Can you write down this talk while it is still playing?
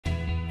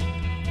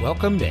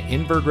Welcome to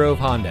Inver Grove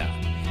Honda,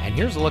 and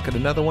here's a look at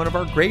another one of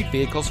our great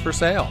vehicles for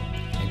sale,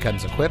 and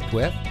comes equipped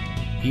with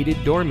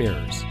heated door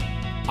mirrors,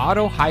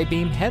 auto high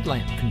beam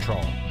headlamp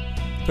control,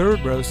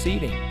 third row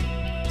seating,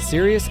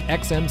 Sirius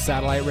XM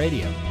satellite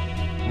radio,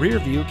 rear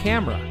view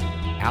camera,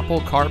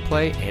 Apple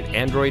CarPlay and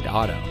Android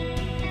Auto,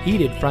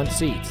 heated front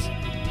seats,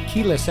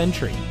 keyless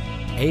entry,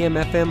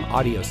 AM/FM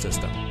audio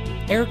system,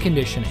 air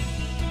conditioning,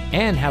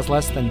 and has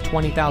less than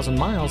 20,000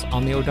 miles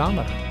on the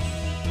odometer.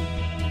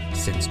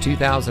 Since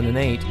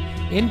 2008,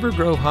 Inver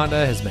Grove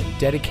Honda has been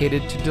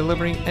dedicated to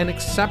delivering an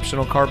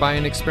exceptional car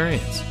buying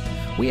experience.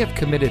 We have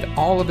committed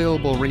all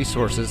available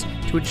resources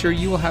to ensure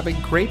you will have a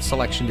great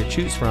selection to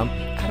choose from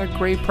at a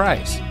great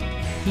price.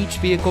 Each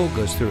vehicle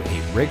goes through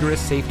a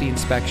rigorous safety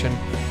inspection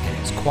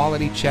and is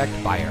quality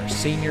checked by our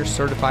senior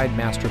certified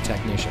master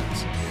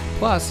technicians.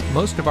 Plus,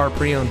 most of our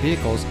pre-owned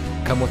vehicles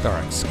come with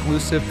our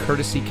exclusive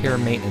Courtesy Care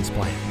maintenance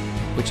plan,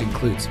 which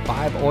includes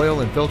 5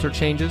 oil and filter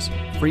changes,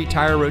 free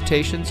tire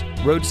rotations,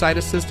 roadside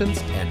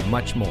assistance, and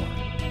much more.